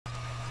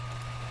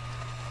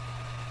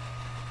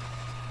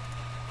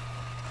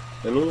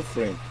Hello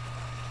friend,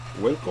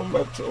 welcome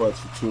back to our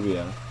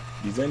tutorial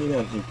designing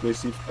an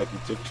impressive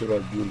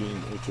architectural building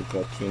in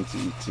AutoCAD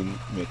 2018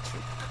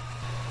 metric.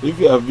 If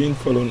you have been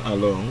following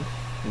along,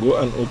 go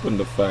and open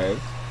the file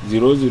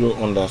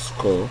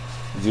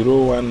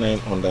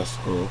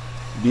 00_019_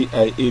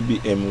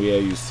 Diab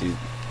where you save.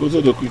 Go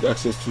to the quick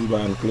access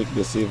toolbar and click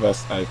the save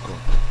as icon.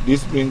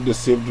 This brings the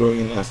save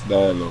drawing as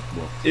dialog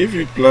box. If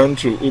you plan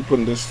to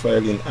open this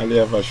file in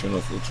earlier version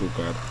of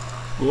AutoCAD,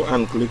 go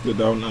and click the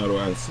down arrow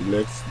and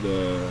select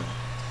the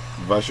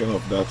version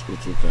of that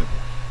AutoCAD.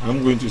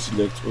 I'm going to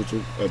select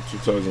AutoCAD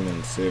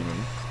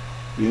 2007.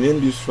 Rename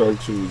this file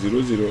to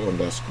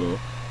 00_020_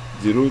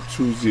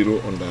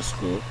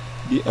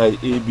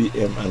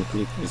 and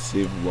click the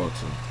save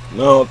button.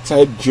 Now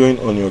type join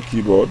on your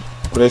keyboard,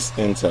 press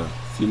enter.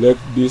 Select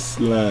this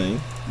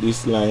line,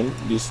 this line,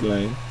 this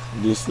line,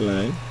 this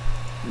line,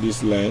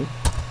 this line,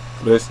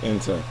 press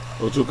enter.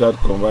 AutoCAD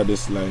convert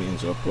this line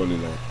into a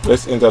polyline.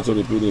 Press enter to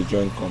repeat the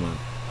join command.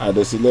 At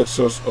the select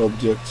source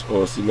object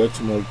or select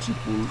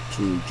multiple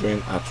to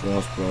join at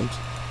once prompt,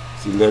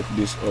 select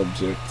these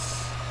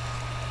objects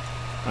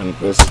and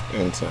press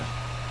enter.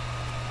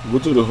 Go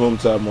to the home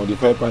tab,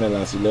 modify panel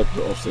and select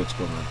the offset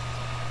command.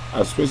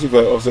 At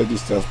specify offset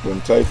distance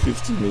point, type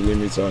 50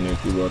 mm on your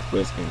keyboard,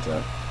 press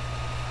enter.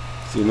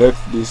 Select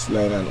this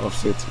line and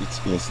offset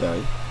it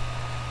inside.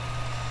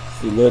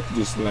 Select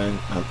this line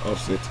and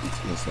offset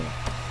it inside.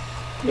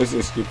 Press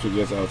escape to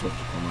get out of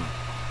the command.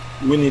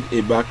 We need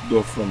a back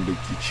door from the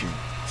kitchen,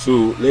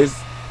 so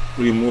let's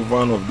remove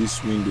one of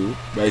this window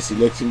by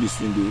selecting this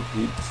window.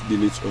 Hit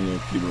delete on your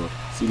keyboard.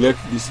 Select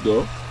this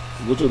door,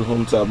 go to the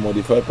home tab,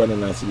 modify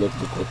panel and select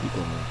the copy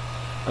command.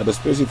 At the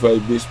specify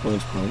base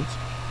point prompt,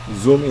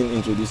 zoom in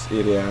into this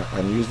area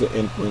and use the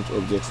endpoint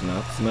object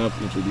snap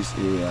into this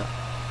area.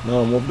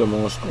 Now move the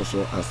mouse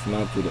cursor and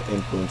snap to the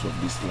endpoint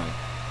of this line.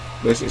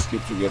 Press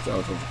escape to get out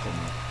of the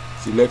command.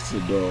 Select the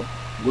door,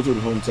 go to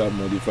the home tab,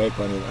 modify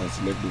panel and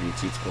select the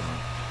rotate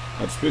command.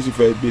 At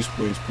specify base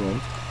point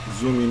prompt,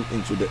 zoom in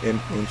into the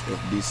endpoint of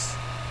this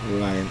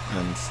line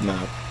and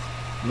snap.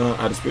 Now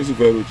at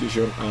specify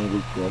rotation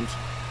angle prompt,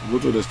 go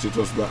to the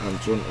status bar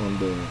and turn on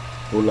the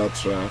polar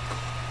track.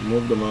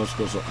 Move the mouse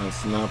cursor and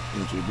snap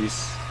into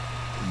this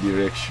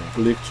direction.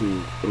 Click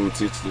to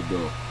rotate the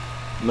door.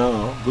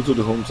 Now go to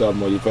the home tab,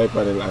 modify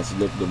panel and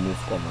select the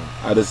move command.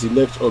 At the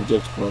select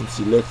object prompt,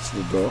 select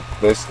the door,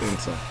 press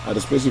enter. At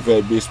the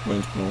specify base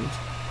point prompt,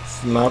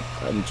 snap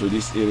into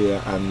this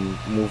area and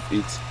move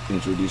it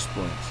into this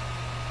point.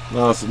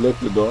 Now select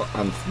the door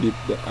and flip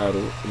the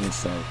arrow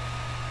inside.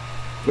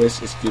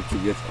 Press escape to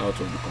get out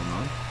of the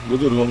command. Go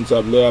to the home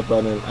tab, layer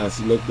panel and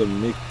select the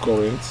make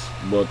current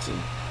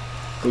button.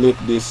 Click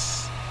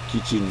this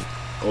kitchen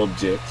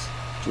object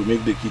to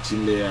make the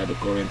kitchen layer the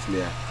current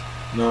layer.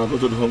 Now go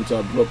to the home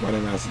tab, drop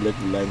panel and select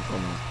the line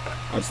command.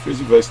 At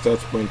specify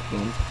start point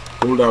prompt,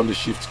 hold down the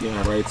shift key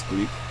and right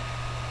click.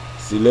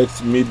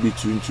 Select mid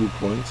between 2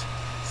 points.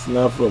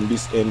 Snap from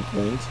this end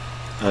point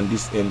and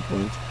this end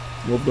point.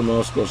 Move the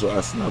mouse cursor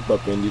and snap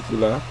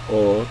perpendicular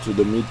or to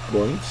the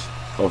midpoint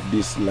of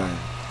this line.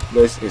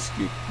 Press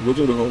escape. Go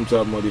to the home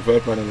tab, modify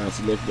panel and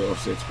select the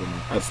offset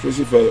command. At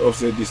specify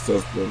offset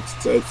distance prompt,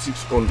 type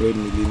 600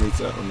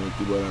 mm on your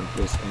keyboard and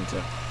press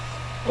enter.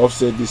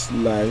 Offset this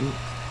line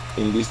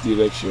in this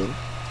direction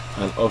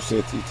and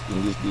offset it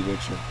in this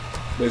direction.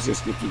 Press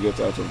escape to get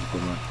out of the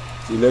command.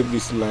 Select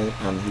this line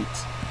and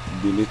hit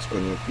delete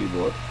on your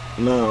keyboard.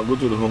 Now go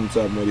to the home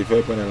tab,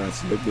 modify panel and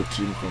select the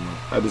trim command.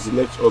 At the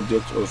select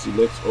object or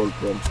select all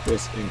prompt,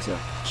 press enter.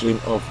 Trim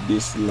off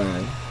this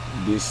line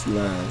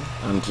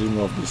and trim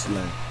off this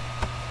line.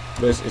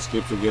 Press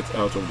escape to get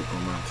out of the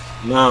command.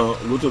 Now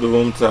go to the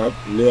home tab,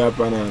 layer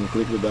panel and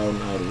click the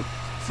down arrow.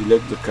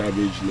 Select the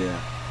cabbage layer.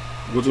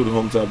 Go to the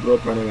home tab, draw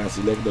panel and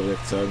select the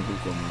rectangle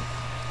command.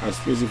 At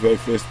specify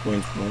first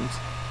point prompt,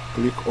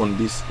 click on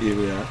this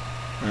area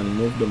and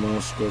move the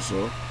mouse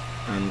cursor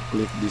and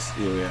click this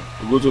area.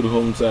 Go to the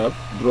home tab,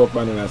 draw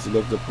panel and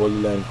select the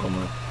polyline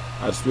command.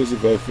 At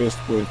specify first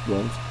point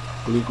prompt,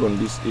 click on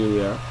this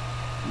area,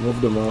 move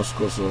the mouse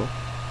cursor,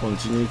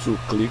 continue to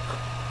click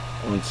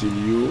until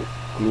you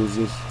close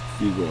this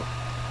figure.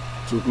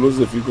 To close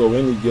the figure,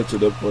 when you get to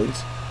the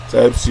point,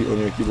 type C on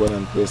your keyboard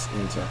and press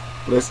enter.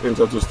 Press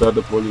enter to start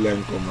the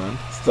polyline command.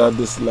 Start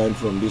this line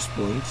from this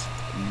point,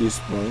 this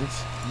point,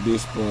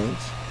 this point,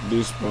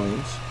 this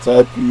point.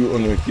 Type U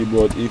on your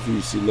keyboard if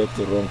you select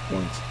the wrong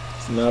point.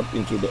 Snap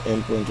into the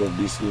endpoint of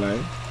this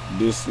line,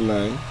 this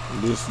line,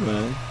 this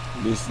line,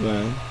 this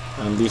line,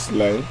 and this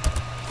line.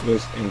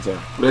 Press enter.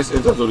 Press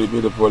enter to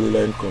repeat the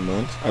polyline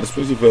command. At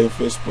specifying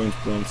first point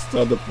prompt,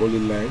 start the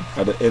polyline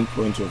at the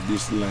endpoint of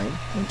this line.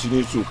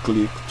 Continue to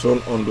click,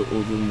 turn on the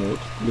oval mode,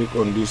 click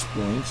on this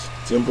point.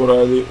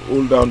 Temporarily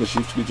hold down the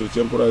shift key to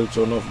temporarily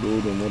turn off the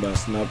oval mode and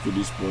snap to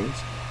this point.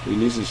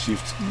 Release the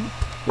shift key,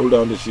 hold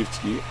down the shift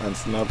key and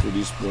snap to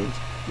this point.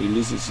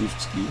 Release the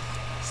shift key,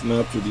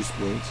 snap to this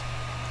point,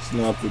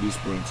 snap to this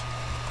point.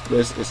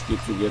 Press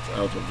escape to get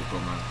out of the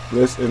command.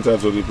 Press enter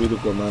to repeat the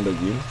command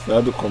again.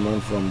 Start the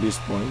command from this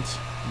point,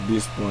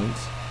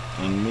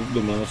 and move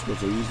the mouse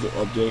cursor. Use the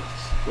object,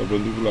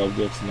 perpendicular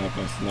object snap,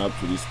 and snap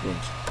to this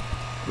point.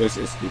 Press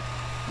escape.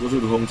 Go to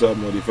the home tab,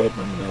 modify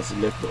panel, and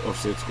select the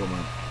offset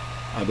command.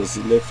 At the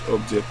select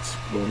object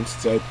point,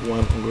 type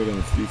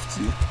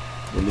 150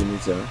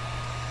 mm.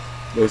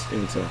 Press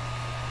enter.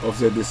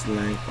 Offset this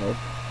line up,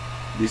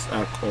 this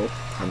arc up,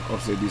 and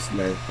offset this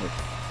line up.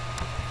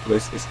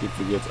 Press escape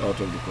to get out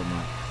of the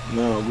command.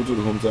 Now go to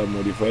the home tab,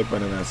 modify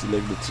panel, and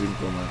select the trim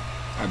command.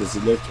 At the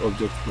select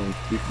object point,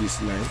 pick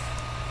this line,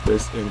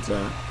 press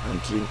enter,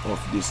 and trim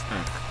off this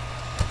arc.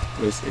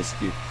 Press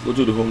escape. Go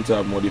to the home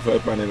tab, modify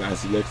panel, and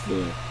select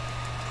the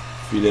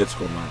fillet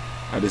command.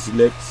 At the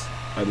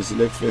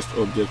select first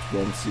object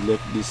point,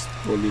 select this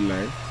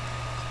polyline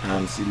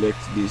and select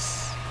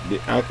this. The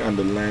arc and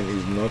the line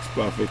is not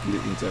perfectly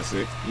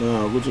intersect.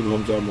 Now go to the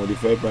home tab,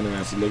 modify panel,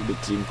 and select the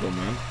trim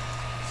command.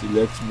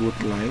 Select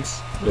both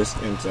lines, press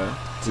enter,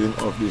 trim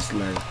off this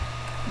line,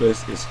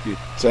 press escape.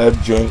 Type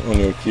join on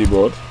your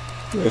keyboard,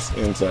 press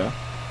enter,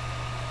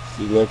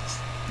 select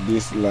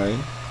this line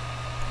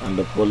and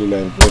the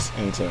polyline, press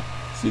enter.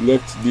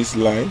 Select this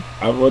line,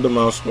 avoid the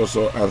mouse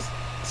cursor and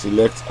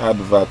select add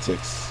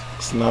vertex.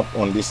 Snap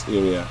on this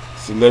area.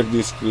 Select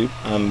this script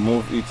and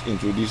move it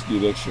into this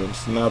direction.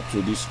 Snap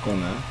to this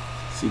corner.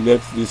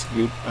 Select this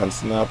script and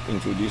snap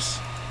into this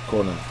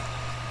corner.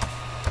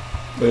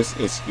 Press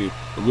escape.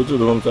 Go to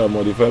the home tab,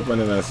 modify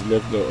panel, and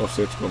select the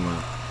offset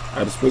command.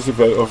 At the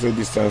specify offset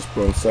distance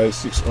from size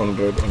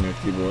 600 on your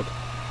keyboard.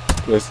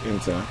 Press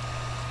enter.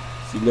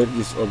 Select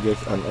this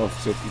object and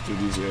offset it to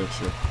this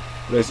direction.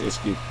 Press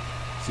escape.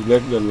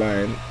 Select the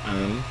line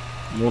and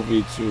move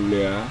it to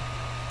layer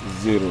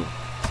 0.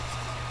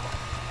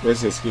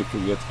 Press escape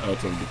to get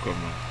out of the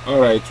command.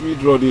 Alright, we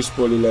draw this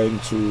polyline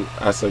tool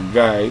as a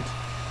guide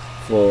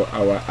for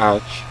our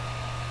arch.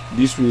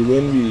 This way,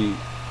 when we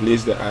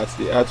place the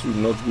arch will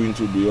not go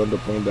into beyond the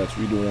point that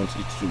we don't want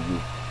it to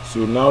go.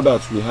 So now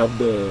that we have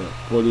the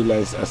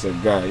polylines as a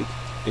guide,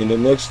 in the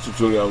next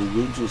tutorial we're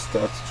going to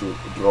start to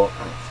draw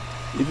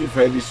arch. If you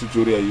find this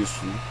tutorial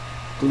useful,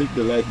 click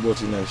the like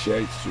button and share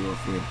it to your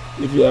friend.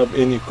 If you have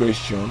any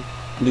question,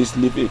 please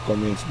leave a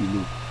comment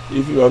below.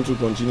 If you want to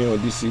continue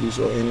on this series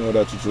or any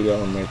other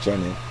tutorial on my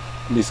channel,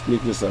 please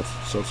click the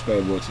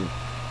subscribe button.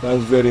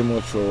 Thanks very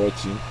much for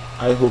watching.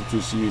 I hope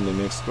to see you in the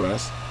next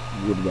class.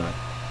 Goodbye.